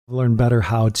learn better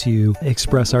how to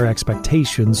express our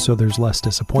expectations so there's less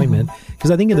disappointment. Because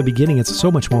I think in the beginning, it's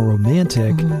so much more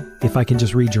romantic if I can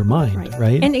just read your mind,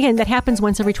 right? And again, that happens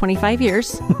once every 25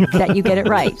 years that you get it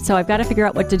right. So I've got to figure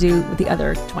out what to do with the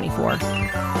other 24.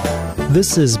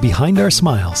 This is Behind Our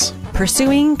Smiles.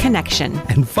 Pursuing connection.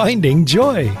 And finding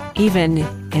joy. Even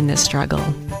in the struggle.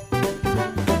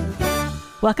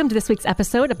 Welcome to this week's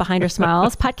episode of Behind Our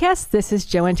Smiles podcast. This is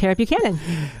Jo and Tara Buchanan.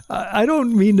 I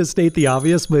don't mean to state the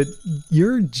obvious, but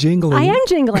you're jingling. I am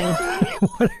jingling.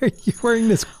 What are you wearing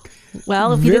this?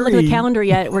 Well, if you didn't look at the calendar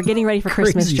yet, we're getting ready for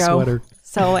Christmas, Jo. Sweater.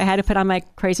 So I had to put on my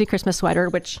crazy Christmas sweater,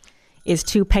 which is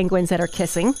 2 penguins that are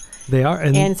kissing. They are.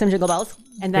 And some jingle bells.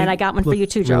 And then I got one for you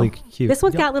too, Jo. Really cute. This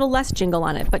one's got a little less jingle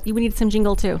on it, but you need some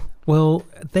jingle too. Well,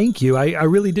 thank you. I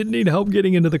really didn't need help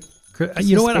getting into the...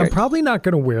 You know what? I'm probably not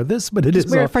going to wear this, but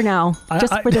just wear it for now,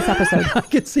 just for this episode. I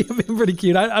can see it being pretty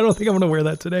cute. I don't think I'm going to wear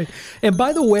that today. And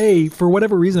by the way, for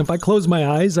whatever reason, if I close my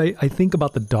eyes, I think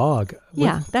about the dog.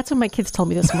 Yeah, that's what my kids told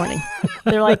me this morning.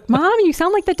 They're like, Mom, you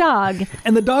sound like the dog.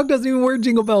 And the dog doesn't even wear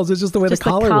jingle bells. It's just the way the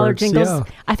collar works. Jingles. Yeah.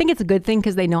 I think it's a good thing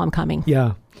because they know I'm coming.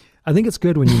 Yeah. I think it's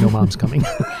good when you know Mom's coming.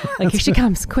 Like, here she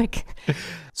comes, quick.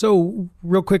 So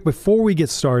real quick, before we get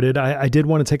started, I did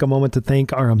want to take a moment to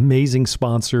thank our amazing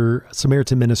sponsor,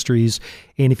 Samaritan Ministries.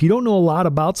 And if you don't know a lot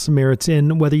about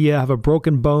Samaritan, whether you have a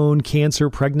broken bone, cancer,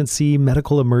 pregnancy,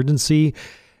 medical emergency,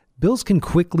 bills can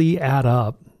quickly add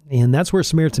up. And that's where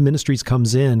Samaritan Ministries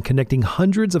comes in, connecting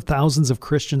hundreds of thousands of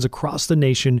Christians across the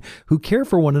nation who care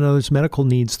for one another's medical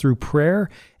needs through prayer,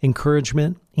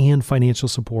 encouragement, and financial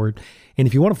support. And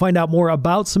if you want to find out more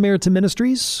about Samaritan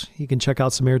Ministries, you can check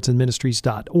out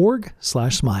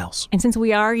samaritanministries.org/smiles. And since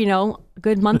we are, a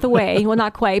good month away, well,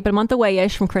 not quite, but a month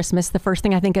away-ish from Christmas, the first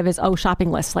thing I think of is,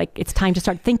 shopping lists. Like, it's time to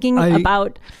start thinking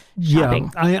about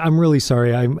shopping. Yeah, I'm really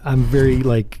sorry. I'm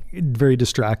very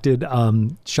distracted.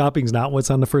 Shopping's not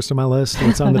what's on the first of my list.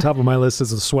 What's on the top of my list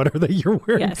is a sweater that you're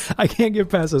wearing. Yes. I can't get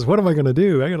past this. What am I going to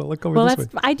do? I got to look over this way.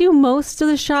 I do most of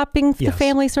the shopping, the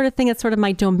family sort of thing. It's sort of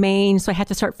my domain. So I had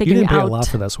to start figuring out. You didn't pay a lot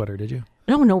for that sweater, did you?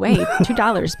 No way.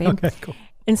 $2, babe. Okay, cool.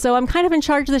 And so I'm kind of in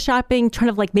charge of the shopping,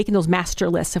 trying to making those master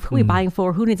lists of who we're buying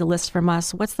for, who needs a list from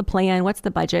us, what's the plan, what's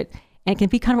the budget. And it can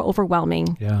be kind of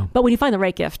overwhelming. Yeah. But when you find the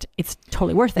right gift, it's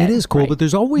totally worth it. It is cool, right? But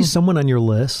there's always someone on your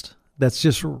list that's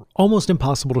just almost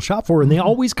impossible to shop for. And they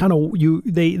always kind of,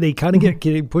 they kind of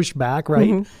get pushed back,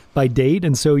 right? By date.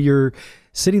 And so you're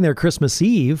sitting there Christmas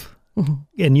Eve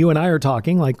and you and I are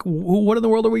talking like, what in the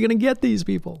world are we going to get these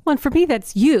people? Well, and for me,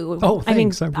 that's you. Oh,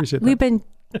 thanks. I appreciate that. We've been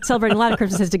celebrating a lot of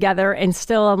Christmases together, and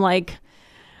still I'm like,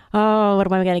 oh, what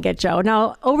am I going to get Jo?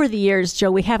 Now, over the years,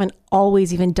 Jo, we haven't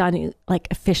always even done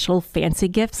official fancy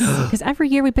gifts because every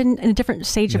year we've been in a different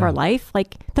stage of our life.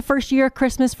 Like the first year of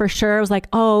Christmas, for sure, it was like,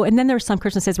 oh, and then there were some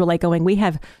Christmases we're going, we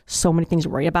have so many things to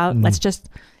worry about. Let's just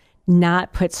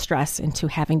not put stress into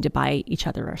having to buy each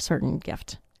other a certain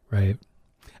gift. Right.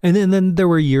 And then there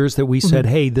were years that we said,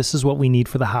 hey, this is what we need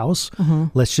for the house.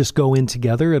 Let's just go in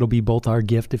together. It'll be both our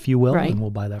gift, if you will, and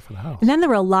we'll buy that for the house. And then there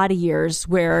were a lot of years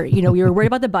where, we were worried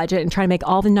about the budget and trying to make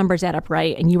all the numbers add up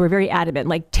right. And you were very adamant,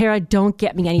 like, Tara, don't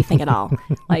get me anything at all.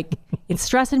 It's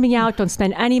stressing me out. Don't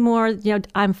spend any more.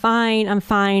 I'm fine.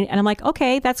 And I'm like,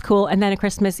 okay, that's cool. And then at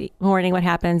Christmas morning, what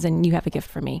happens? And you have a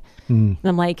gift for me. And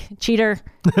I'm like, cheater.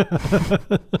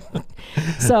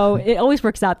 So it always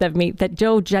works out that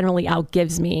Jo generally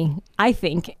outgives me. I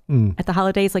think at the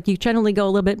holidays, you generally go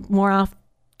a little bit more off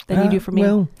than you do for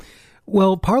me.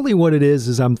 Well, partly what it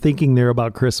is I'm thinking there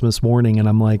about Christmas morning, and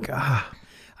I'm like,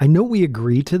 I know we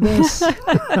agree to this,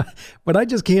 but I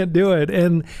just can't do it.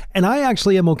 And I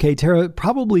actually am okay. Tara,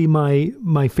 probably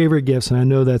my favorite gifts, and I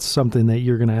know that's something that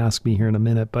you're going to ask me here in a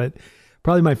minute, but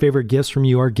probably my favorite gifts from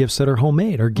you are gifts that are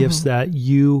homemade, or gifts that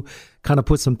you kind of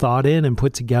put some thought in and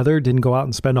put together, didn't go out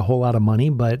and spend a whole lot of money.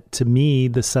 But to me,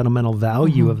 the sentimental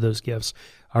value of those gifts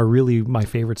are really my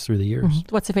favorites through the years.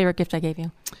 What's the favorite gift I gave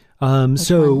you? If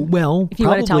you want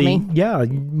to tell me. Yeah,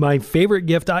 my favorite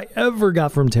gift I ever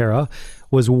got from Tara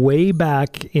was way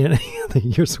back in,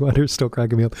 your sweater's still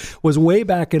cracking me up, was way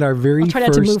back in our very I'll try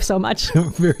not to move so much.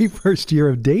 Very first year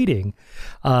of dating.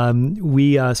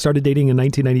 We started dating in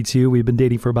 1992. We'd been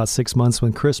dating for about 6 months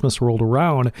when Christmas rolled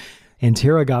around, and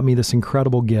Tara got me this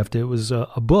incredible gift. It was a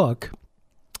book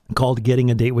called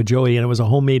Getting a Date with Joey, and it was a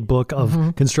homemade book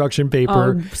of construction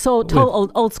paper. So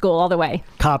old school all the way.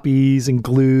 Copies and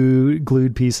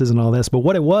glued pieces and all this. But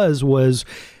what it was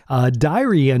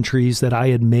diary entries that I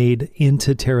had made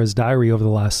into Tara's diary over the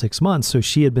last 6 months. So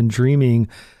she had been dreaming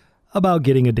about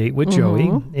getting a date with Joey,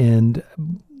 and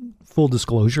full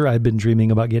disclosure, I'd been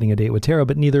dreaming about getting a date with Tara,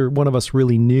 but neither one of us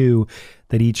really knew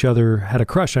that each other had a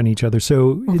crush on each other.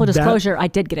 So full disclosure, I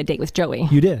did get a date with Joey.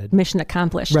 You did. Mission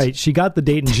accomplished. Right. She got the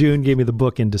date in June, gave me the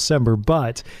book in December,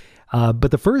 but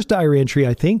the first diary entry,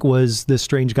 I think, was This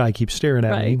Strange Guy Keeps Staring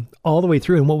at Me all the way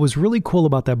through. And what was really cool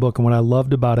about that book and what I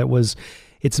loved about it was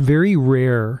it's very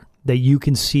rare that you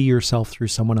can see yourself through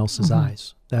someone else's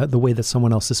eyes, the way that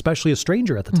someone else, especially a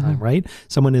stranger at the time, right?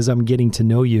 Someone is, I'm getting to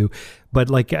know you. But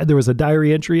like there was a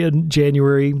diary entry in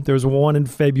January, there was one in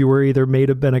February, there may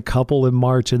have been a couple in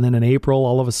March, and then in April,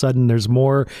 all of a sudden there's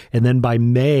more. And then by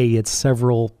May, it's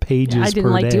several pages per day.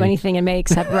 I didn't do anything in May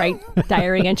except write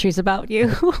diary entries about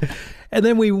you. And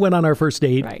then we went on our first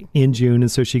date in June, and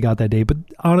so she got that date. But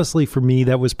honestly, for me,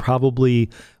 that was probably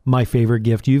my favorite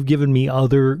gift. You've given me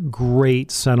other great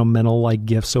sentimental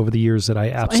gifts over the years that I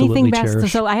absolutely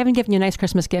cherish. So I haven't given you a nice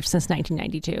Christmas gift since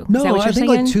 1992. No, Is that what I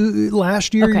you're think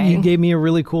last year you gave me a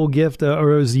really cool gift,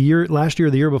 or it was last year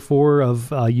or the year before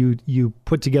of you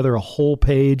put together a whole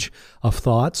page of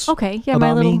thoughts. Okay, yeah,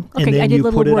 about me, and then I did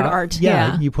little word art.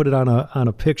 Yeah, you put it on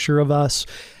a picture of us.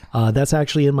 That's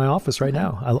actually in my office right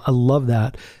now. I love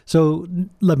that. So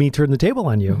let me turn the table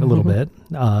on you a little bit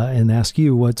and ask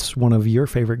you, what's one of your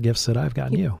favorite gifts that I've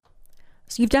gotten you?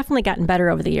 So you've definitely gotten better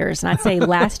over the years. And I'd say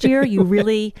last year you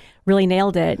really, really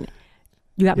nailed it.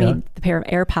 You got me the pair of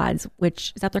AirPods,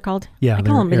 which, is that what they're called? Yeah, I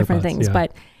call them different things,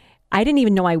 but I didn't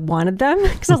even know I wanted them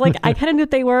because I was like, I kind of knew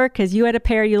what they were because you had a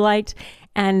pair you liked.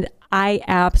 And I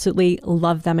absolutely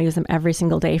love them. I use them every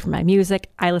single day for my music.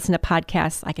 I listen to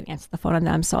podcasts. I can answer the phone on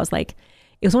them. So I was like,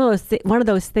 it was one of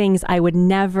those things I would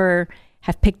never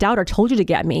have picked out or told you to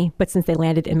get me. But since they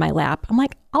landed in my lap, I'm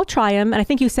like, I'll try them. And I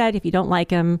think you said if you don't like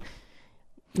them,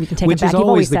 we can take Which it back. is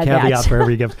always the caveat for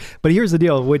every gift. But here's the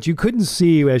deal. What you couldn't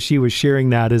see as she was sharing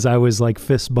that is I was like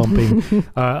fist bumping,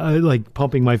 like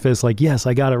pumping my fist like, yes,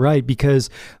 I got it right. Because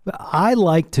I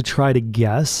like to try to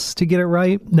guess to get it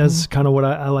right. That's kind of what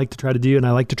I like to try to do. And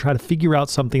I like to try to figure out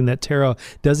something that Tara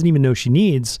doesn't even know she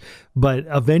needs. But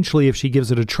eventually, if she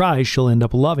gives it a try, she'll end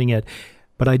up loving it.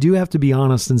 But I do have to be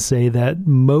honest and say that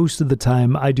most of the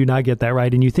time I do not get that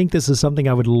right. And you think this is something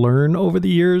I would learn over the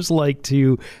years, like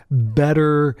to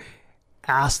better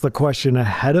ask the question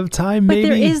ahead of time, maybe?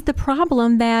 But there is the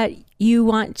problem that you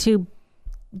want to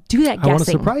do that guessing. I want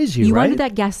to surprise you, You right? want to do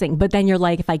that guessing, but then you're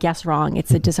like, if I guess wrong,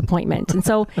 it's a disappointment. And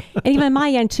so, and even on my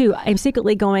end too, I'm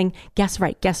secretly going, guess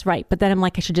right. But then I'm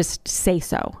like, I should just say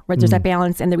so. Right? There's that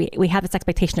balance. And then we have this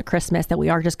expectation at Christmas that we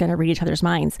are just going to read each other's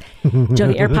minds. Joe,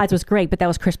 the AirPods was great, but that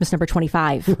was Christmas number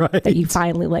 25 that you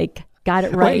finally got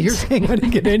it right. Wait, you're saying I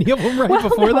didn't get any of them right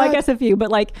before that? I guess a few, but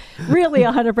really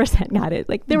 100% got it.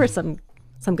 Like there were some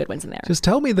good ones in there. Just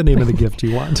tell me the name of the gift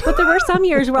you want. But there were some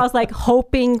years where I was like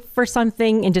hoping for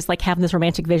something and just like having this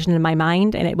romantic vision in my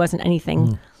mind, and it wasn't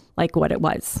anything like what it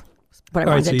was, what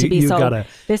I wanted it to be. You got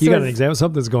an example.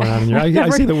 Something's going on in your. I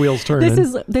see the wheels turning.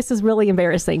 This is really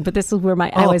embarrassing, but this is where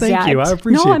I was thank at. you. I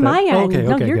appreciate that. No, on that. my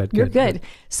end. Okay, You're good.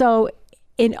 So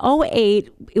in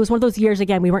 2008, it was one of those years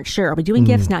again. We weren't sure. Are we doing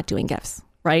gifts? Not doing gifts.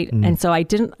 Right. And so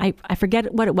I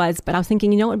forget what it was, but I was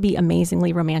thinking, what would be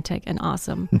amazingly romantic and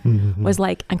awesome was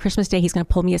like on Christmas Day, he's going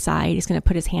to pull me aside. He's going to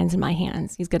put his hands in my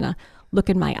hands. He's going to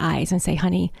look in my eyes and say,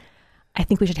 honey, I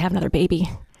think we should have another baby.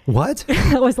 What?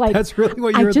 It was like, that's really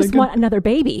what you were thinking? I just want another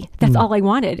baby. That's all I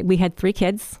wanted. We had 3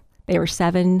 kids. They were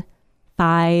 7,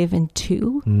 5, and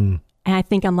 2. And I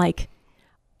think I'm like,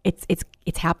 it's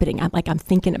happening. I'm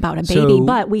thinking about a baby,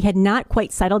 but we had not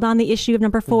quite settled on the issue of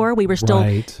number 4. We were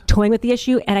still toying with the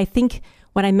issue. And I think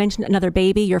when I mentioned another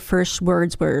baby, your first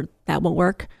words were, that won't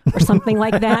work, or something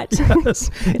like that.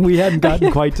 Yes. We hadn't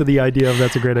gotten quite to the idea of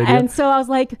that's a great idea. And so I was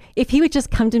like, if he would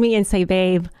just come to me and say,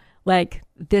 babe, like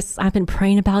this, I've been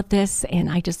praying about this. And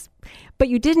but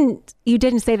you didn't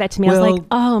say that to me. I was like,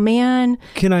 oh man,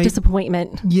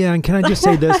 disappointment. Yeah. And can I just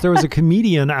say this? There was a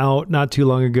comedian out not too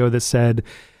long ago that said,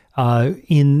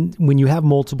 when you have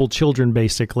multiple children,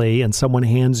 basically, and someone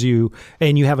hands you,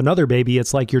 and you have another baby,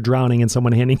 it's like you're drowning and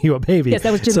someone handing you a baby. Yes,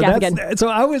 that was Jim Gaffigan. So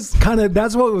I was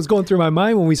that's what was going through my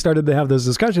mind when we started to have those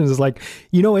discussions. Is like,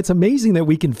 it's amazing that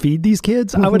we can feed these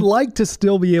kids. I would like to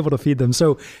still be able to feed them.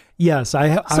 So yes,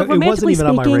 it wasn't even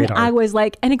on my radar. I was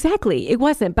like, and exactly, it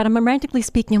wasn't. But I'm romantically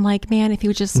speaking, I'm like, man, if you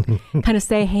would just kind of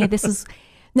say, hey, this is.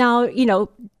 Now,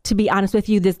 to be honest with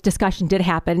you, this discussion did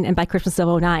happen. And by Christmas of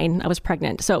 2009, I was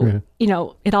pregnant. So,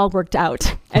 it all worked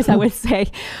out, as I would say.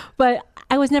 But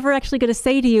I was never actually going to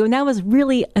say to you, and that was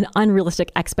really an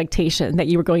unrealistic expectation that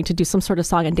you were going to do some sort of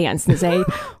song and dance and say,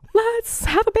 let's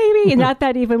have a baby. And not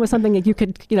that even was something that you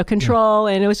could, control.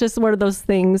 And it was just one of those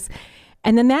things.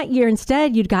 And then that year,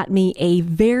 instead, you'd got me a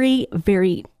very,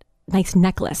 very nice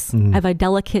necklace of a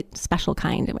delicate, special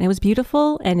kind. And it was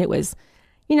beautiful, and it was,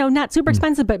 not super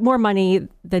expensive, but more money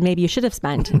than maybe you should have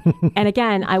spent. And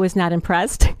again, I was not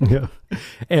impressed. Yeah.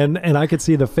 And I could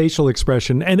see the facial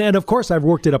expression. And of course, I've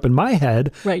worked it up in my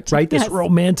head. Right. This Yes.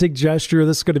 romantic gesture.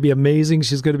 This is going to be amazing.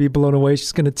 She's going to be blown away.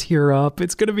 She's going to tear up.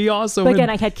 It's going to be awesome. But again,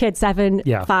 I had kids 7,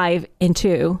 5, and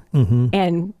 2,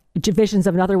 and visions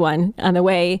of another one on the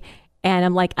way. And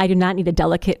I'm like, I do not need a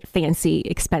delicate, fancy,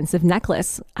 expensive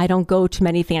necklace. I don't go to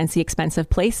many fancy, expensive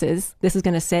places. This is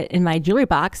going to sit in my jewelry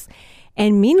box.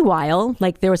 And meanwhile,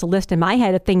 like there was a list in my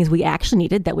head of things we actually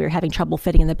needed that we were having trouble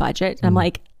fitting in the budget. And I'm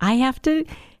like, I have to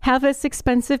have this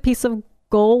expensive piece of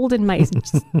gold in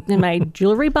my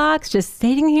jewelry box just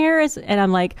sitting here. And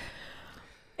I'm like,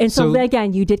 and so then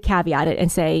again, you did caveat it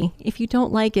and say, if you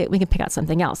don't like it, we can pick out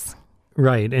something else.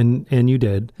 Right. And you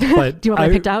did. But Do you want what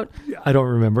I picked out? I don't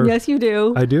remember. Yes, you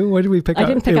do. I do? What did we pick out? I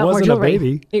didn't pick out more jewelry. It wasn't a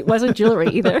baby. It wasn't jewelry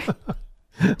either.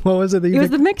 What was it? It was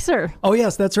the mixer. Oh,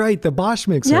 yes, that's right. The Bosch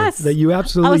mixer. Yes. That you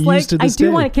absolutely I was used to like, this I do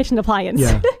day. want a kitchen appliance.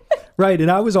 Yeah. Right. And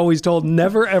I was always told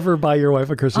never, ever buy your wife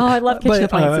a Christmas. Oh, I love kitchen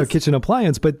appliances. Kitchen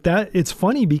appliance. But it's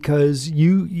funny because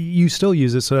you still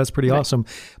use it. So that's pretty awesome.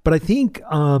 But I think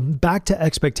back to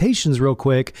expectations real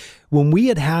quick. When we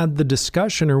had the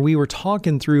discussion or we were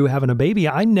talking through having a baby,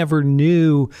 I never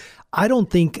knew. I don't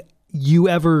think you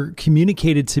ever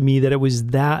communicated to me that it was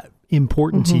that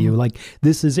important to you. Like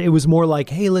it was more like,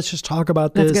 hey, let's just talk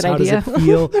about this. That's a good How idea. does it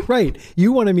feel? Right.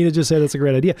 You wanted me to just say that's a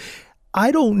great idea.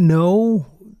 I don't know.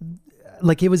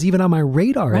 Like it was even on my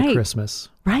radar at Christmas.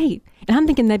 Right. And I'm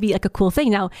thinking that'd be like a cool thing.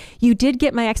 Now, you did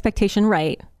get my expectation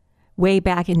right way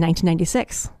back in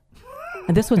 1996.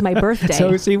 And this was my birthday.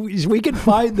 So see, we can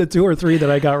find the 2 or 3 that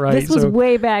I got right. This was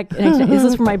way back. This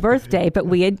was for my birthday, but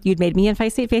you'd made me a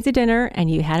fancy dinner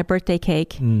and you had a birthday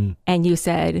cake and you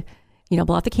said,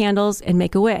 blow out the candles and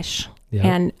make a wish. Yep.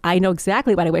 And I know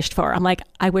exactly what I wished for. I'm like,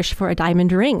 I wish for a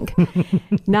diamond ring.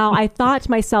 Now, I thought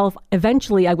to myself,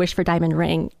 eventually I wish for a diamond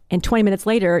ring. And 20 minutes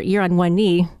later, you're on one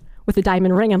knee with a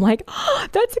diamond ring. I'm like, oh,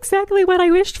 that's exactly what I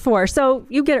wished for. So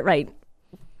you get it right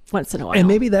once in a while. And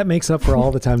maybe that makes up for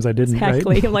all the times I didn't,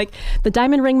 exactly. right? I'm like the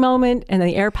diamond ring moment and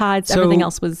the AirPods, everything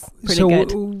else was pretty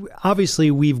good.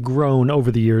 Obviously we've grown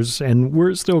over the years and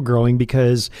we're still growing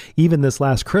because even this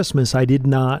last Christmas, I did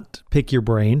not pick your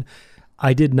brain.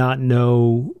 I did not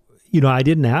know, I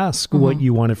didn't ask what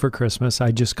you wanted for Christmas.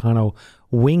 I just kind of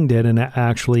winged it and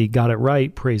actually got it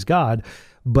right. Praise God.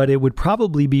 But it would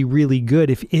probably be really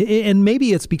good and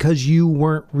maybe it's because you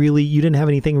didn't have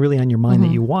anything really on your mind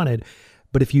that you wanted.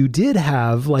 But if you did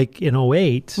have, like in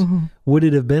 2008, would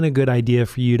it have been a good idea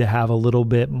for you to have a little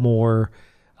bit more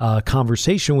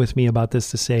conversation with me about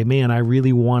this to say, man, I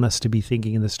really want us to be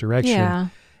thinking in this direction. Yeah.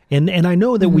 And I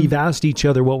know that we've asked each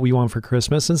other what we want for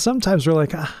Christmas. And sometimes we're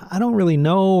like, I don't really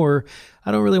know, or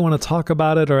I don't really want to talk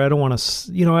about it, or I don't want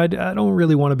to, I don't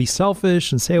really want to be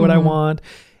selfish and say what I want.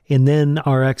 And then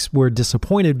we're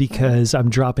disappointed because I'm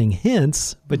dropping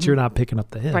hints, but you're not picking up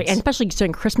the hints. Right. And especially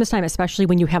during Christmas time, especially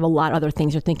when you have a lot of other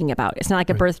things you're thinking about. It's not like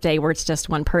a birthday where it's just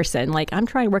one person. Like I'm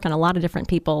trying to work on a lot of different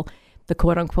people, the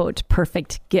quote unquote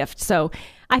perfect gift. So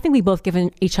I think we both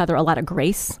given each other a lot of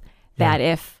grace that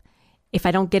if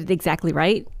I don't get it exactly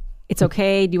right, it's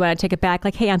okay. Do you want to take it back?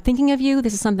 Like, hey, I'm thinking of you.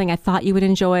 This is something I thought you would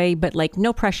enjoy, but like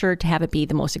no pressure to have it be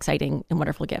the most exciting and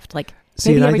wonderful gift. Like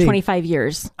maybe every 25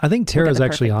 years. I think Tara's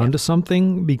actually onto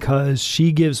something because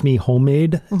she gives me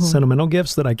homemade sentimental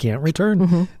gifts that I can't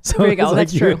return. So there you go. like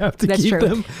That's true. You have to That's keep true.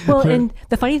 them. Well, and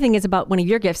the funny thing is about one of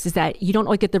your gifts is that you don't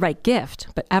always get the right gift,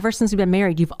 but ever since we've been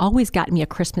married, you've always gotten me a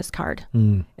Christmas card,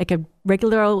 like a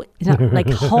regular, like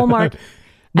Hallmark.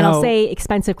 And I'll say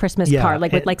expensive Christmas card,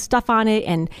 like with like stuff on it.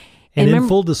 And in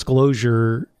full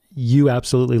disclosure, you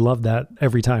absolutely love that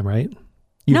every time, right?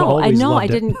 I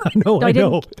didn't. I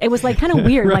know. It was like kind of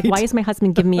weird. Right. Like, why is my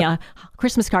husband giving me a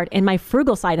Christmas card? And my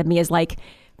frugal side of me is like,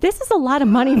 this is a lot of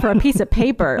money for a piece of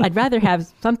paper. I'd rather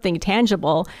have something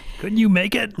tangible. Couldn't you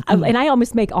make it? And I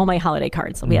almost make all my holiday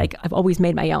cards. Like I've always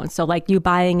made my own. So like you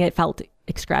buying it felt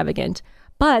extravagant.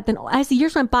 But then as the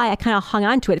years went by, I kind of hung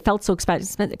on to it. It felt so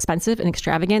expensive and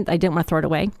extravagant. I didn't want to throw it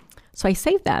away. So I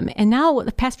saved them. And now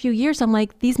the past few years, I'm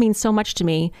like, these mean so much to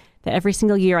me that every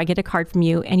single year I get a card from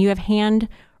you and you have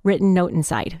handwritten note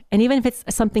inside. And even if it's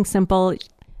something simple,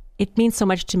 it means so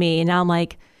much to me. And now I'm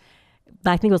like,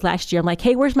 I think it was last year, I'm like,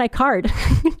 hey, where's my card?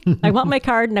 I want my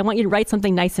card and I want you to write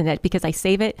something nice in it because I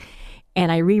save it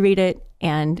and I reread it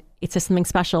and it's just something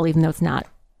special, even though it's not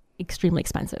extremely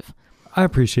expensive. I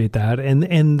appreciate that.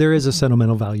 And there is a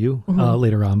sentimental value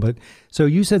later on. But so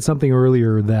you said something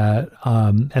earlier that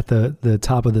at the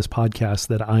top of this podcast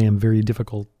that I am very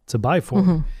difficult to buy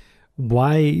for.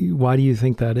 Why do you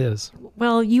think that is?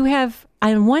 Well, you have,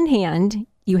 on one hand,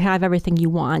 you have everything you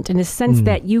want in the sense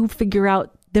that you figure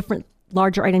out different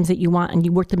larger items that you want and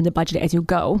you work them in the budget as you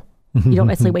go. You don't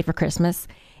necessarily wait for Christmas.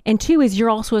 And two is you're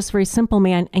also a very simple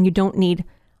man and you don't need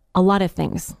a lot of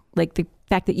things. Like the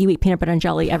fact that you eat peanut butter and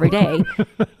jelly every day,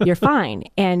 you're fine.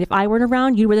 And if I weren't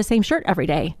around, you'd wear the same shirt every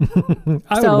day.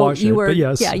 I would wash it, but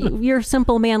yes. Yeah, you're a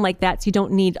simple man like that, so you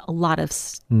don't need a lot of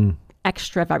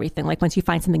extra of everything. Like once you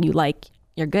find something you like,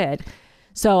 you're good.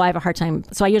 So I have a hard time.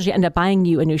 So I usually end up buying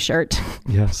you a new shirt.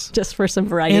 Yes. Just for some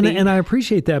variety. And I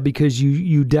appreciate that because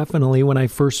you definitely, when I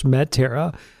first met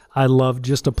Tara, I loved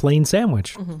just a plain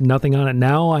sandwich, nothing on it.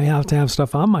 Now I have to have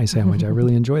stuff on my sandwich. I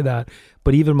really enjoy that.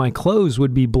 But even my clothes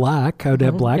would be black. I would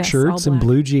have black shirts and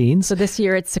blue jeans. So this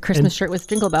year it's a Christmas shirt with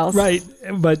jingle bells. Right.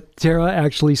 But Tara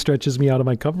actually stretches me out of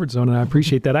my comfort zone, and I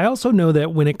appreciate that. I also know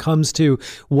that when it comes to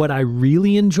what I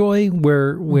really enjoy,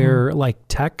 where like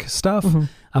tech stuff,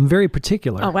 I'm very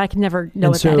particular. Oh, I can never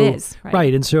know what that is.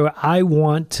 Right. And so I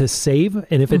want to save.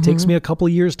 And if it takes me a couple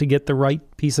of years to get the right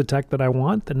piece of tech that I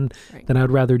want, then I'd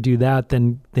rather do that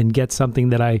than get something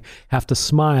that I have to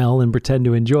smile and pretend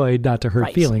to enjoy, not to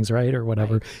hurt feelings, right? Or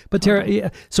whatever. Right. But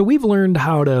Tara, so we've learned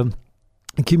how to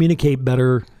communicate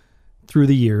better through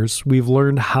the years. We've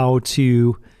learned how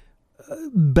to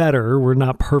we're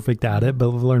not perfect at it,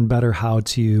 but we've learned better how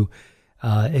to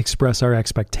express our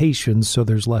expectations so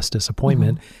there's less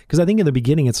disappointment. Because I think in the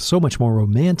beginning, it's so much more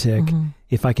romantic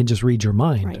if I can just read your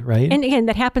mind, right? And again,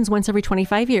 that happens once every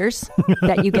 25 years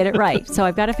that you get it right. So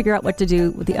I've got to figure out what to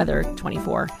do with the other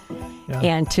 24.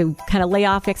 And to kind of lay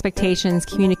off expectations,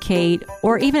 communicate,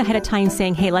 or even ahead of time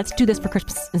saying, hey, let's do this for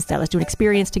Christmas instead. Let's do an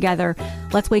experience together.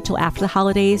 Let's wait till after the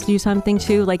holidays to do something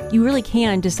too. Like you really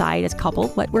can decide as a couple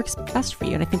what works best for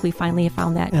you. And I think we finally have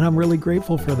found that. And I'm really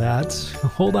grateful for that.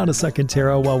 Hold on a second,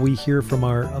 Tara, while we hear from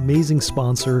our amazing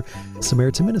sponsor,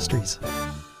 Samaritan Ministries.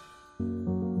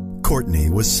 Courtney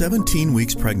was 17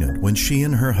 weeks pregnant when she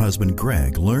and her husband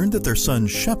Greg learned that their son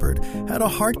Shepard had a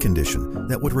heart condition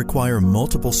that would require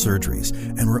multiple surgeries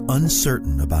and were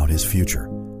uncertain about his future.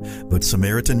 But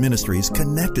Samaritan Ministries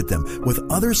connected them with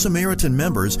other Samaritan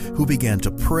members who began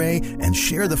to pray and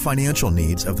share the financial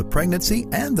needs of the pregnancy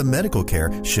and the medical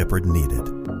care Shepard needed.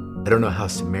 I don't know how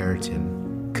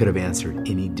Samaritan could have answered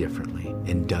any differently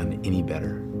and done any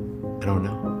better. I don't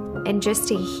know. And just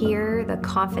to hear the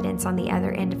confidence on the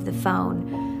other end of the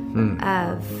phone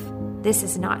of this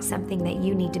is not something that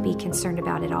you need to be concerned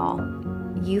about at all.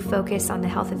 You focus on the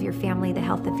health of your family, the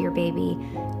health of your baby,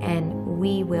 and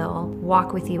we will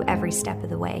walk with you every step of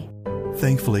the way.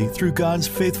 Thankfully, through God's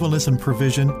faithfulness and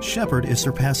provision, Shepard is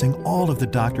surpassing all of the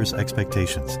doctor's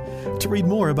expectations. To read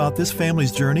more about this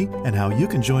family's journey and how you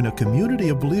can join a community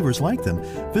of believers like them,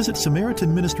 visit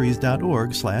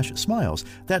SamaritanMinistries.org/smiles.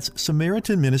 That's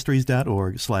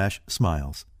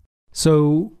SamaritanMinistries.org/smiles.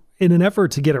 So in an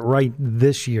effort to get it right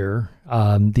this year,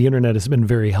 the internet has been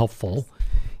very helpful.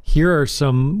 Here are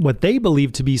some, what they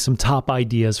believe to be some top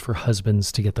ideas for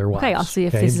husbands to get their wives. Okay, I'll see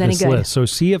if this is any good. List. So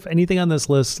see if anything on this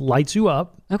list lights you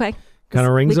up. Okay. Kind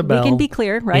of rings a bell. We can be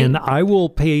clear, right? And I will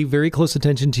pay very close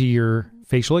attention to your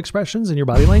facial expressions and your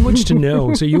body language to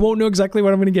know. So you won't know exactly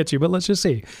what I'm going to get you, but let's just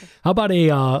see. How about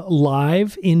a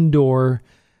live indoor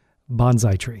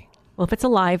bonsai tree? Well, if it's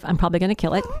alive, I'm probably going to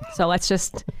kill it. So let's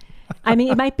just, I mean,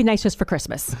 it might be nice just for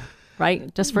Christmas,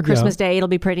 right? Just for Christmas Day, it'll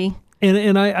be pretty.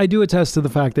 And I do attest to the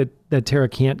fact that Tara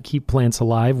can't keep plants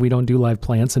alive. We don't do live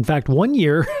plants. In fact, one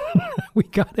year we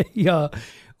got a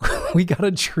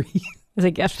tree as a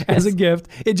gift. As a gift.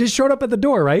 It just showed up at the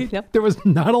door, right? Yep. There was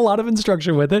not a lot of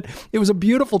instruction with it. It was a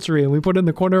beautiful tree, and we put it in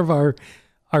the corner of our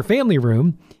family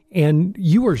room. And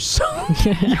you were so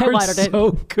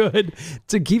good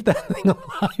to keep that thing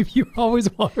alive. You always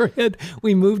water it.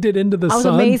 We moved it into the sun. I was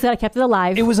amazed that I kept it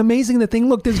alive. It was amazing. The thing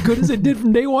looked as good as it did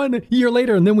from day one a year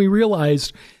later. And then we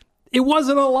realized it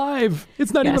wasn't alive.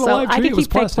 It's not even a live tree. I could it was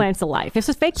keep fake plastic. Plants alive. If it's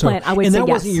a fake plant, I would say yes. yes. And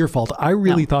that wasn't your fault. I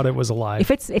really thought it was alive.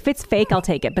 If it's fake, I'll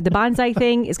take it. But the bonsai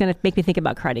thing is going to make me think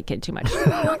about Karate Kid too much.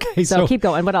 Okay, so keep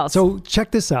going. What else? So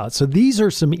check this out. So these are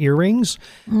some earrings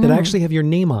that actually have your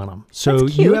name on them. So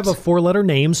you have a 4-letter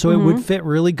name, so it would fit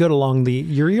really good along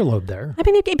your earlobe there. I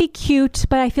mean, it'd be cute,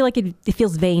 but I feel like it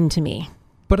feels vain to me.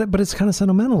 But it's kind of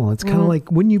sentimental. It's kind of like,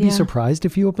 wouldn't you be surprised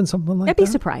if you opened something like that? I'd be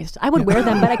surprised. I would wear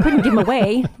them, but I couldn't give them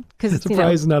away because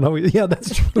surprise not always. Yeah,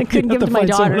 that's true. I couldn't give them to my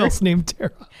daughter. Someone else named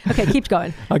Tara. Okay, keep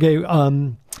going. Okay,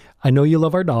 I know you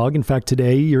love our dog. In fact,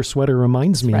 today your sweater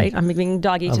reminds me. Right, I'm being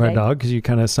doggy of today. Our dog because you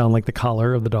kind of sound like the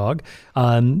collar of the dog.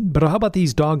 But how about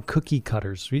these dog cookie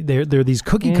cutters? They're these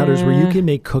cookie cutters where you can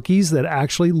make cookies that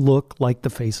actually look like the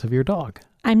face of your dog.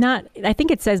 I'm not, I think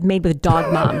it says made with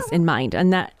dog moms in mind.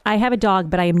 And that I have a dog,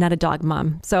 but I am not a dog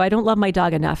mom. So I don't love my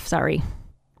dog enough. Sorry.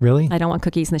 Really? I don't want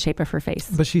cookies in the shape of her face.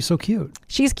 But she's so cute.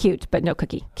 She's cute, but no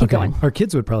cookie. Keep going. Our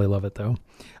kids would probably love it, though.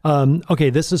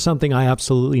 Okay, this is something I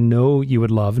absolutely know you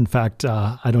would love. In fact,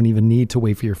 I don't even need to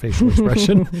wait for your facial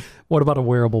expression. What about a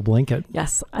wearable blanket?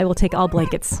 Yes, I will take all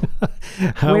blankets,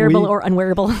 wearable or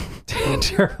unwearable.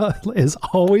 Tara is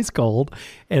always cold,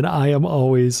 and I am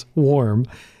always warm.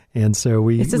 And so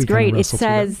This is great. It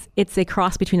says it's a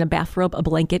cross between a bathrobe, a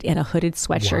blanket, and a hooded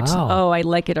sweatshirt. Wow. Oh, I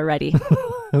like it already.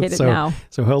 Get it now.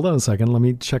 So hold on a second. Let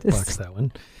me checkbox that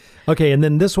one. Okay, and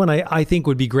then this one I think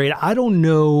would be great. I don't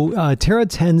know. Tara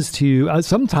tends to,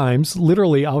 sometimes,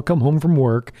 literally, I'll come home from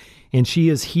work, and she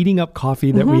is heating up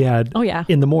coffee that we had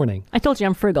in the morning. I told you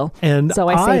I'm frugal, and so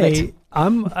I save it.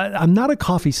 I'm not a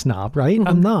coffee snob, right?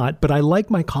 I'm not, but I like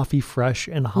my coffee fresh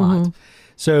and hot.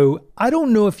 So I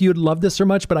don't know if you'd love this or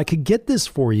much, but I could get this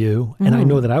for you, and I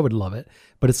know that I would love it.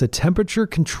 But it's a temperature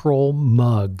control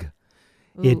mug.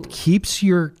 Ooh. It keeps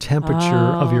your temperature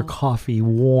of your coffee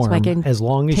warm so I can as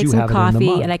long as take you some have coffee, it in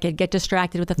the mug. and I could get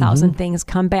distracted with 1,000 things,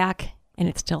 come back, and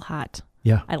it's still hot.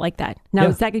 Yeah. I like that. Now,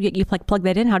 is that you plug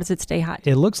that in? How does it stay hot?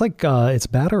 It looks like it's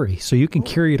battery, so you can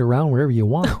carry it around wherever you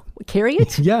want. Carry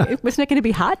it? Yeah. Isn't it going to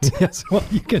be hot? Yes. Well,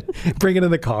 you can bring it in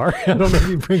the car. I don't know if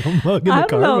you bring a mug in the car. I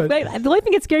don't know. The only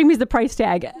thing that's scaring me is the price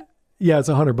tag. Yeah, it's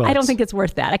 $100. I don't think it's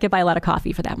worth that. I could buy a lot of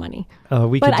coffee for that money.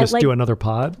 We could just do another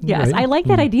pod. Yes, right? I like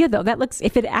that idea though. That looks,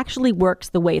 if it actually works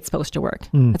the way it's supposed to work.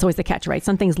 That's always the catch, right?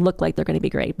 Some things look like they're going to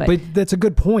be great, but that's a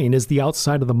good point. Is the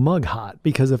outside of the mug hot?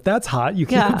 Because if that's hot, you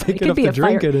can't pick it up to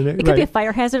drink it. It could be a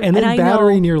fire hazard. And then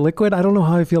battery near liquid. I don't know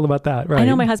how I feel about that. Right? I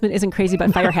know my husband isn't crazy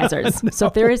about fire hazards. So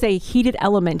if there is a heated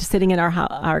element sitting in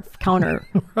our counter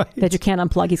that you can't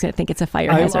unplug, he's going to think it's a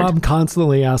fire hazard. I'm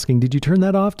constantly asking, did you turn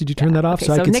that off? Did you turn that off? Okay,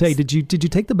 so I could say, did you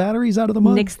take the batteries out of the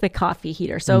mug? Nix the coffee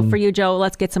heater. So for you, Joe,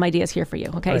 let's get some ideas here for you.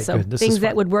 Okay, right, so things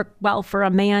that would work well for a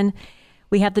man.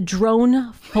 We have the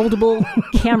drone foldable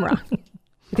camera.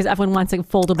 Because everyone wants a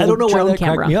foldable drone camera. I don't know why that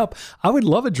cracked me up. I would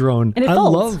love a drone. And it I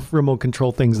folds. love remote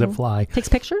control things that fly. Takes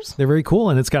pictures. They're very cool,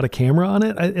 and it's got a camera on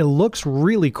it. It looks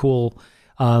really cool.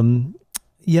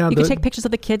 You could take pictures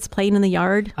of the kids playing in the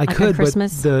yard. I could, on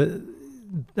Christmas. but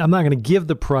I'm not going to give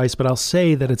the price, but I'll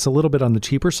say that it's a little bit on the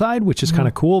cheaper side, which is kind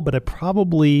of cool. But it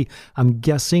probably, I'm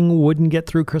guessing, wouldn't get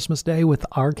through Christmas Day with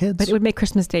our kids. But it would make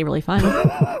Christmas Day really fun.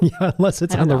 Yeah, unless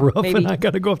it's on the roof and I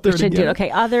got to go up there to get it. Okay,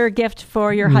 other gift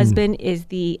for your husband is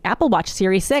the Apple Watch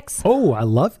Series 6. Oh, I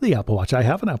love the Apple Watch. I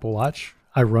have an Apple Watch.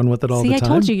 I run with it all the time. See, I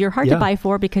told you, you're hard to buy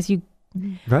for because you...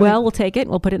 Right. Well, we'll take it.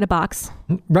 We'll put it in a box.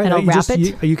 Right. And I'll wrap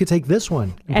it. You could take this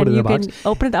one and put it in a box. You can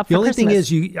open it up for The only Christmas.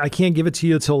 thing is, I can't give it to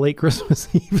you until late Christmas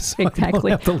Eve. So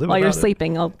exactly. While you're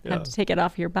sleeping, I'll have to take it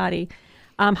off your body.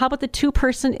 How about the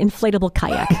 2-person inflatable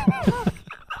kayak?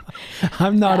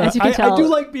 I'm not. As you can tell, I do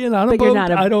like being on a but boat. You're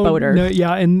not a boater. No,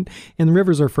 yeah, and the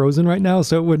rivers are frozen right now,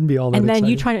 so it wouldn't be all that. And then exciting.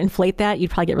 you try to inflate that, you'd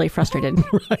probably get really frustrated.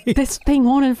 Right. This thing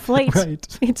won't inflate.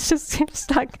 Right. It's just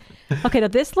stuck. Okay, now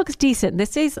this looks decent.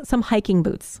 This is some hiking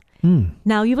boots.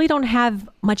 Now, you really don't have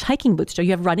much hiking boots, Joe. You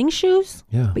have running shoes,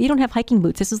 but you don't have hiking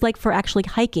boots. This is like for actually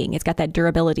hiking. It's got that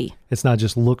durability. It's not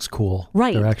just looks cool.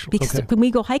 Right. They're actually, because when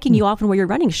we go hiking, you often wear your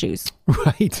running shoes.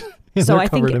 Right. And so they're I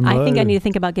think covered in I mud. need to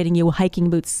think about getting you hiking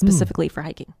boots specifically for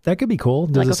hiking. That could be cool.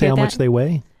 Does it say how much they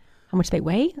weigh? How much they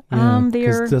weigh? Yeah,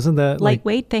 they're doesn't that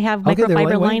lightweight. They have they're microfiber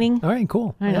lightweight? lining. All right,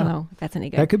 cool. I don't know if that's any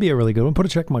good. That could be a really good one. Put a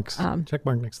check mark next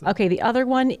to that. Okay, the other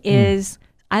one is,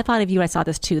 I thought of you, I saw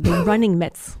this too, the running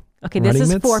mitts. Okay, this Running is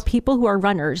mitts? for people who are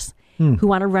runners who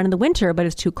want to run in the winter, but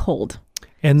it's too cold.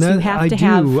 And So then you have I to do.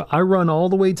 have- I run all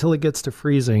the way till it gets to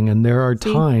freezing, and there are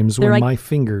times they're when like- my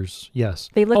fingers, yes.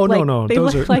 They look oh like- no, they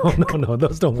those look are like- no,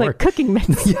 those don't Like work. cooking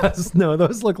mitts. Yes, no,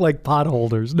 those look like pot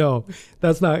holders. No,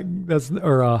 that's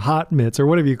or hot mitts or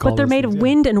whatever you call. But they're those made things, of yeah.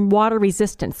 wind and water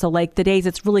resistant. So like the days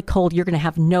it's really cold, you're going to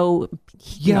have no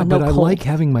Yeah, no but I cold. like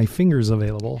having my fingers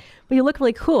available. But you look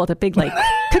really cool with a big like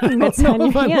cooking mitts I on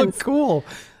don't your know if I hands. look cool.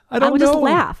 I I don't would know. just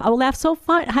laugh. I will laugh so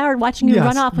hard watching you Yes,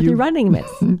 run off with your running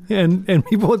mitts. And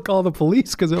people would call the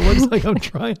police because it looks like I'm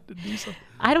trying to do something.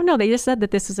 I don't know. They just said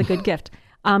that this is a good gift.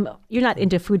 You're not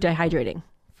into food dehydrating.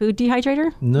 Food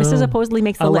dehydrator? No. This is supposedly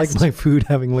makes the I list. like my food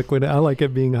having liquid. I like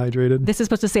it being hydrated. This is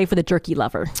supposed to say for the jerky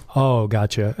lover. Oh,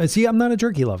 gotcha. See, I'm not a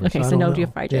jerky lover. Okay, so I so don't no know.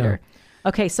 dehydrator. Yeah.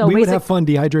 Okay, so We would basic, have fun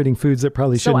dehydrating foods that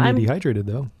probably So shouldn't be dehydrated,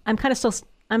 though. I'm kind of still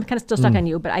stuck on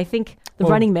you, but I think the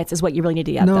running mitts is what you really need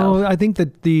to get. No, though. I think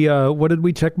that the what did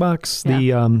we checkbox?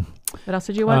 Yeah. What else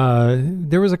did you want?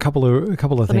 There was a couple of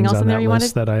Something things else on in there that you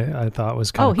list that I thought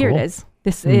was kind of Oh, here cool. it is.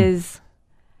 This is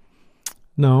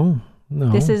No, No.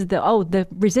 This is the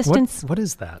resistance. What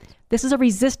is that? This is a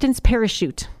resistance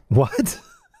parachute. What?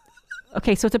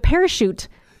 Okay, so it's a parachute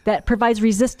that provides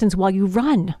resistance while you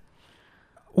run.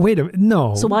 Wait a minute.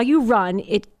 No. So while you run,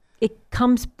 it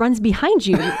runs behind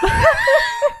you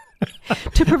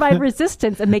to provide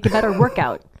resistance and make a better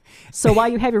workout. So while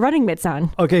you have your running mitts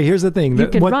on. Okay, here's the thing.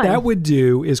 can What run. that would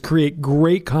do is create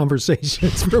great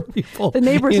conversations for people The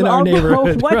neighbors in will our all go,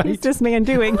 neighborhood. "What is right? this man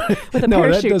doing with a No,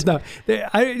 parachute?" that does not.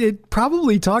 It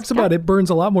probably talks about it burns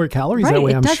a lot more calories Right, that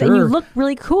way, it I'm does, sure. and you look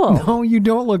really cool No, you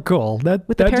don't look cool. That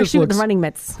with the that just parachute looks, and the running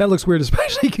mitts. That looks weird,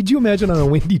 especially could you imagine on a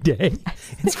windy day?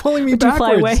 It's pulling me Would you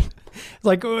backwards. fly away?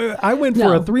 Like I went for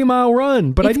No. a 3-mile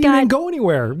run, but I It's didn't even got- go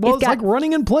anywhere. Well, it's got- like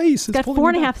running in place. It's got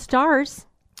 4.5 stars.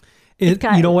 You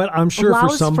know what? I'm sure for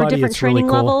allows somebody for different it's really training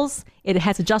cool. levels. It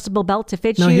has adjustable belt to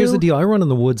fit Now, you. here's the deal. I run in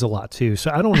the woods a lot too,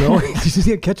 so I don't know. Did you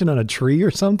see it catching on a tree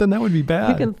or something? That would be You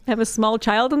bad. can have a small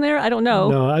child in there. I don't know.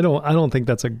 No, I don't think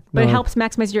that's a. But no. it helps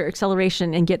maximize your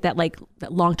acceleration and get that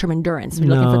that long-term endurance. We're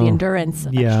looking for the No. endurance.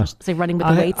 Yeah. Say running with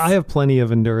the weights. I have plenty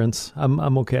of endurance.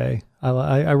 I'm okay.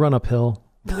 I run uphill.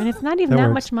 And it's not even That that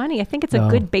works. much money. I think it's a No.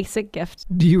 good basic gift.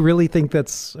 Do you really think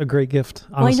that's a great gift?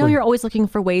 Well, I Honestly? know you're always looking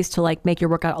for ways to like make your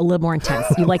workout a little more intense.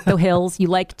 You like the hills. You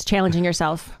like challenging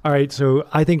yourself. All right, so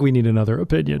I think we need another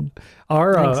opinion.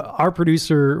 Our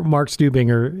producer Mark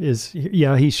Stubinger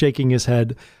he's shaking his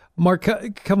head. Mark,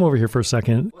 come over here for a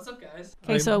second. What's up, guys?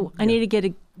 Okay, so I need to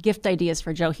get gift ideas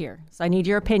for Joe here. So I need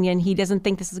your opinion. He doesn't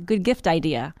think this is a good gift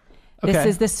idea. This Okay.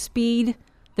 is the speed,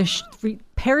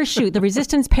 parachute, the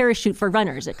resistance parachute for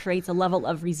runners. It creates a level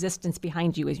of resistance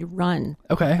behind you as you run.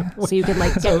 Okay. So you can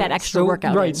like get that extra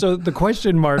workout. Right. in. So the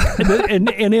question, Mark, and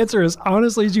answer as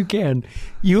honestly as you can.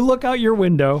 You look out your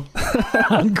window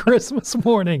on Christmas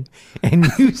morning, and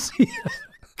you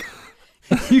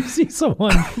see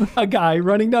someone, a guy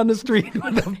running down the street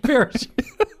with a parachute.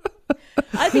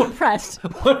 I'd be impressed.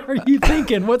 What are you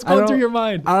thinking? What's going through your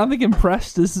mind? I don't think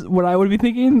impressed is what I would be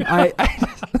thinking.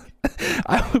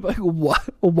 I would be like, what?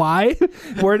 Why?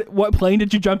 What plane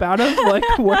did you jump out of? Like,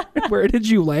 where did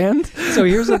you land? So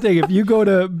here's the thing. If you go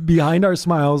to Behind Our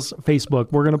Smiles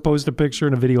Facebook, we're going to post a picture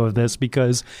and a video of this,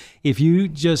 because if you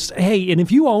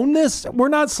if you own this, we're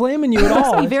not slamming you at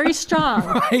all. Be very strong.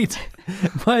 Right.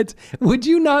 But would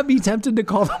you not be tempted to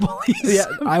call the police? Yeah,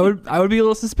 I would be a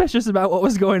little suspicious about what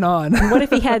was going on. What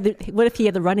if he had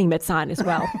the running mitts on as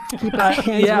well? Keep his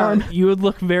hands warm. You would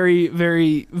look very,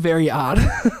 very, very odd.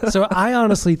 So I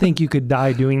honestly think you could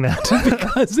die doing that,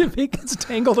 because if it gets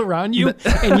tangled around you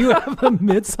and you have the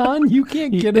mitts on, you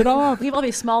can't get it off. We have all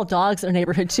these small dogs in our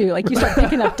neighborhood too. Like you start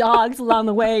picking up dogs along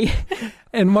the way.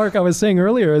 And Mark, I was saying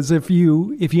earlier, is if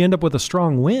you end up with a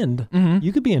strong wind,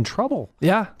 you could be in trouble.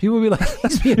 Yeah. People would be like,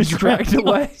 he's being dragged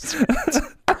away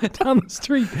down the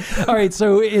street. All right,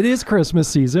 so it is Christmas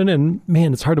season, and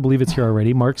man, it's hard to believe it's here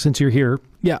already. Mark, since you're here,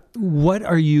 Yeah. what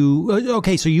are you?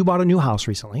 Okay, so you bought a new house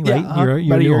recently, right? Yeah, You're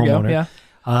about a a new year ago, homeowner.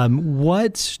 yeah.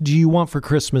 What do you want for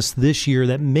Christmas this year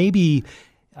that maybe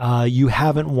you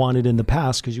haven't wanted in the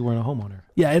past because you weren't a homeowner?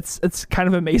 Yeah, it's kind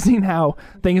of amazing how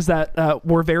things that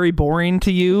were very boring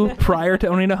to you prior to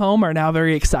owning a home are now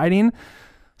very exciting.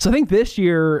 So I think this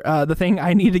year the thing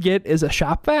I need to get is a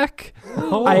shop vac.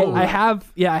 Oh. I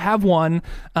have one.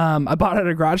 I bought it at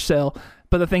a garage sale.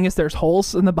 But the thing is, there's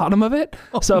holes in the bottom of it.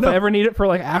 So if I ever need it for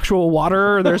like actual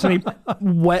water, or there's any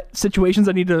wet situations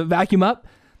I need to vacuum up,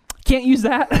 can't use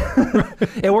that.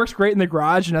 It works great in the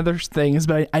garage and other things,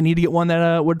 but I need to get one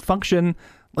that would function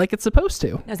like it's supposed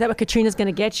to. Is that what Katrina's going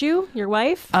to get you, your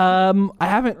wife? I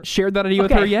haven't shared that idea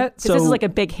with her yet. 'Cause So this is like a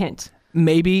big hint.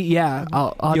 maybe, yeah.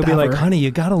 I'll You'll be have like, her. honey,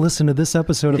 you got to listen to this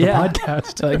episode of the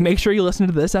podcast. Like, make sure you listen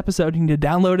to this episode. You need to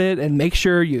download it and make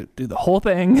sure you do the whole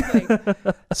thing.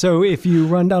 So if you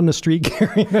run down the street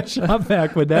carrying a shop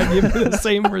vac, would that give you the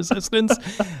same resistance?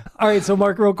 All right, so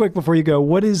Mark, real quick before you go,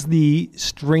 what is the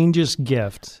strangest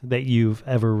gift that you've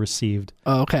ever received?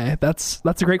 Okay, that's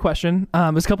a great question.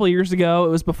 It was a couple of years ago. It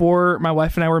was before my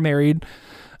wife and I were married.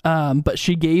 But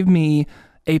she gave me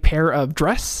a pair of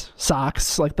dress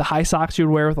socks, like the high socks you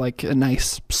would wear with like a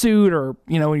nice suit, or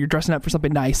when you're dressing up for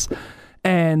something nice.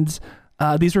 And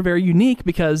these were very unique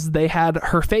because they had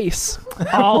her face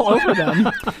all over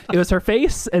them. It was her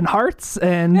face and hearts,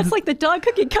 and That's like the dog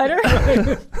cookie cutter.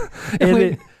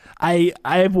 and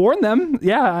I've worn them.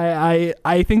 Yeah,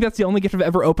 I think that's the only gift I've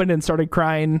ever opened and started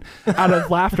crying out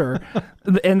of laughter.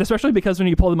 And especially because when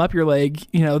you pull them up your leg,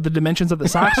 the dimensions of the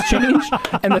socks change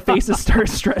and the faces start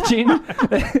stretching.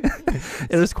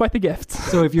 It was quite the gift.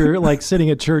 So if you're like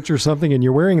sitting at church or something and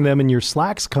you're wearing them and your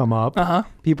slacks come up,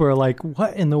 people are like,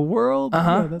 "What in the world?"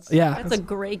 That's a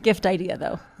great gift idea,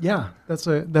 though. Yeah, that's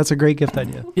a great gift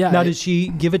idea. Yeah. Now, did she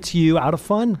give it to you out of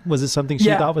fun? Was it something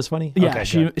she thought was funny? Yeah, okay,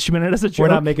 she meant it as a joke. We're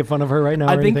not making fun of her right now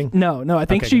or anything? No. I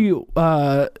think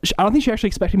I don't think she actually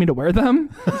expected me to wear them.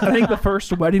 I think the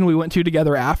first wedding we went to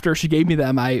together after she gave me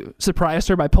them, I surprised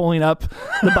her by pulling up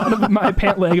the bottom of my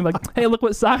pant leg and like, "Hey, look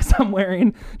what socks I'm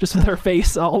wearing," just with her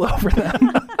face all over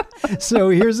them. So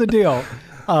here's the deal.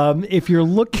 If you're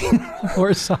looking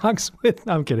for socks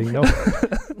I'm kidding. No.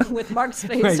 With Mark's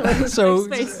face. Right.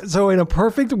 So in a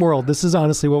perfect world, this is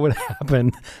honestly what would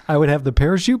happen. I would have the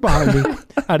parachute behind me.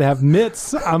 I'd have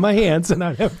mitts on my hands, and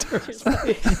I'd have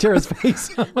Tara's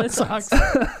face on my socks.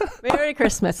 Merry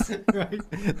Christmas. Right.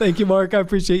 Thank you, Mark. I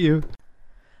appreciate you.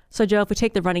 So, Joe, if we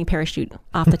take the running parachute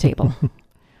off the table,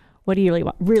 what do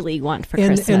you really want for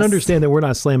Christmas? And understand that we're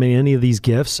not slamming any of these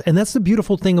gifts. And that's the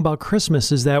beautiful thing about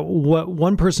Christmas is that what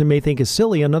one person may think is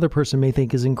silly, another person may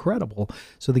think is incredible.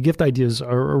 So the gift ideas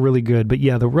are really good. But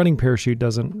yeah, the running parachute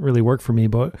doesn't really work for me.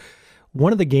 But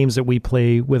one of the games that we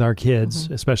play with our kids,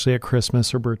 especially at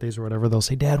Christmas or birthdays or whatever, they'll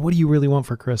say, "Dad, what do you really want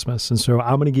for Christmas?" And so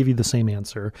I'm going to give you the same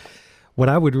answer. What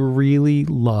I would really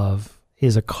love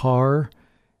is a car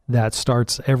that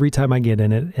starts every time I get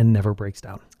in it and never breaks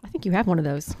down. I think you have one of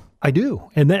those. I do.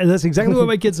 And that's exactly what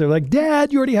my kids are like,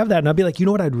 "Dad, you already have that." And I'd be like, you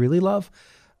know what I'd really love?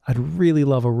 I'd really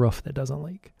love a roof that doesn't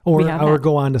leak. Or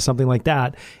go on to something like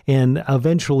that. And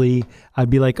eventually I'd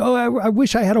be like, "Oh, I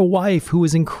wish I had a wife who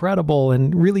was incredible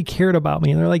and really cared about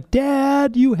me." And they're like,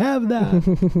 "Dad, you have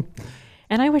that."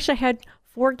 And I wish I had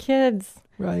 4 kids.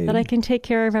 Right. That I can take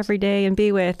care of every day and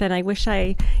be with. And I wish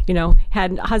I,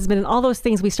 had a husband and all those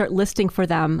things we start listing for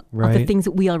them of the things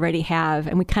that we already have.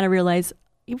 And we kind of realize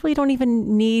you really don't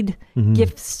even need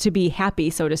gifts to be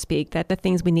happy, so to speak, that the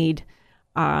things we need,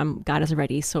 God has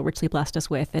already so richly blessed us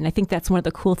with. And I think that's one of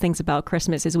the cool things about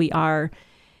Christmas is we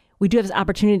do have this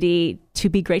opportunity to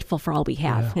be grateful for all we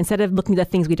have instead of looking at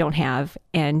the things we don't have.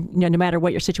 And, no matter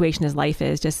what your situation in life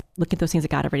is, just look at those things that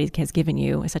God already has given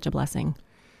you is such a blessing.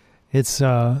 It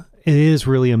is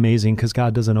really amazing because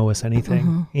God doesn't owe us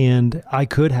anything. And I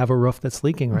could have a roof that's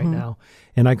leaking right now.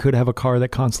 And I could have a car that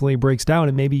constantly breaks down.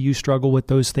 And maybe you struggle with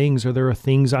those things, or there are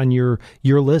things on your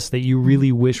list that you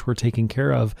really wish were taken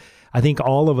care of. I think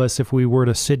all of us, if we were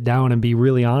to sit down and be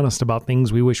really honest about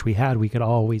things we wish we had, we could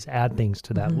always add things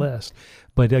to that list.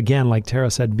 But again, like Tara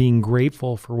said, being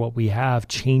grateful for what we have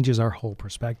changes our whole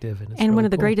perspective. And really one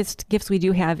of the greatest gifts we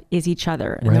do have is each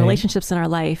other and the relationships in our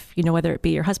life, whether it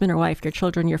be your husband or wife, your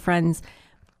children, your friends,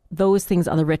 those things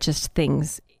are the richest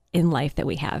things in life that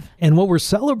we have. And what we're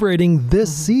celebrating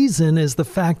this season is the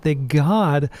fact that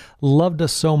God loved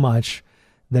us so much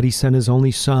that he sent his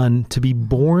only son to be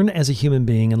born as a human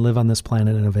being and live on this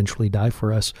planet and eventually die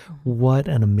for us. What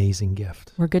an amazing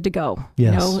gift. We're good to go.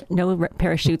 Yes. No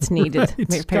parachutes needed.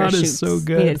 Right. God is so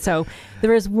good. Needed. So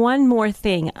there is one more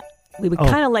thing we would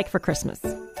kind of like for Christmas.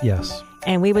 Yes.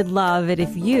 And we would love it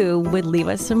if you would leave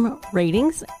us some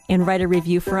ratings and write a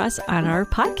review for us on our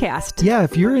podcast. Yeah,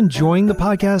 if you're enjoying the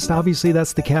podcast, obviously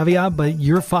that's the caveat, but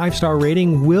your 5-star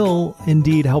rating will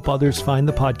indeed help others find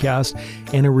the podcast.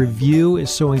 And a review is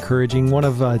so encouraging. One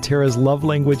of Tara's love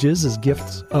languages is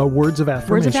gifts, words of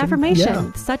affirmation. Words of affirmation.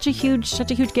 Yeah. Such a huge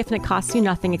gift, and it costs you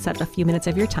nothing except a few minutes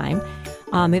of your time.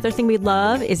 The other thing we'd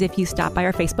love is if you stop by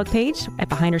our Facebook page at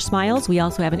Behind Our Smiles. We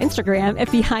also have an Instagram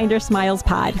at Behind Our Smiles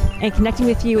Pod. And connecting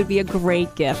with you would be a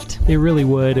great gift. It really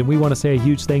would. And we want to say a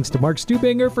huge thanks to Mark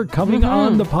Stubanger for coming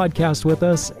on the podcast with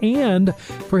us and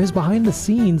for his behind the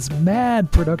scenes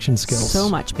mad production skills. So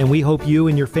much. And we hope you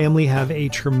and your family have a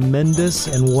tremendous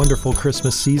and wonderful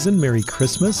Christmas season. Merry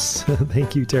Christmas.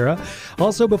 Thank you, Tara.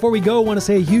 Also, before we go, I want to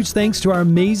say a huge thanks to our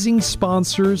amazing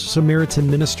sponsors,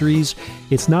 Samaritan Ministries.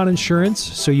 It's not insurance,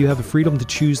 so you have the freedom to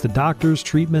choose the doctors,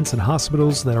 treatments, and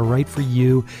hospitals that are right for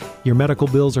you. Your medical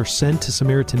bills are sent to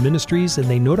Samaritan Ministries, and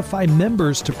they notify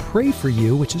members to pray for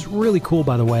you, which is really cool,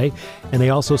 by the way. And they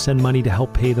also send money to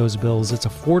help pay those bills. It's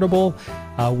affordable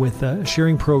with a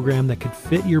sharing program that could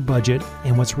fit your budget.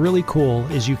 And what's really cool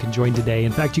is you can join today.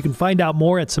 In fact, you can find out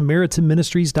more at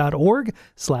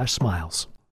SamaritanMinistries.org/smiles.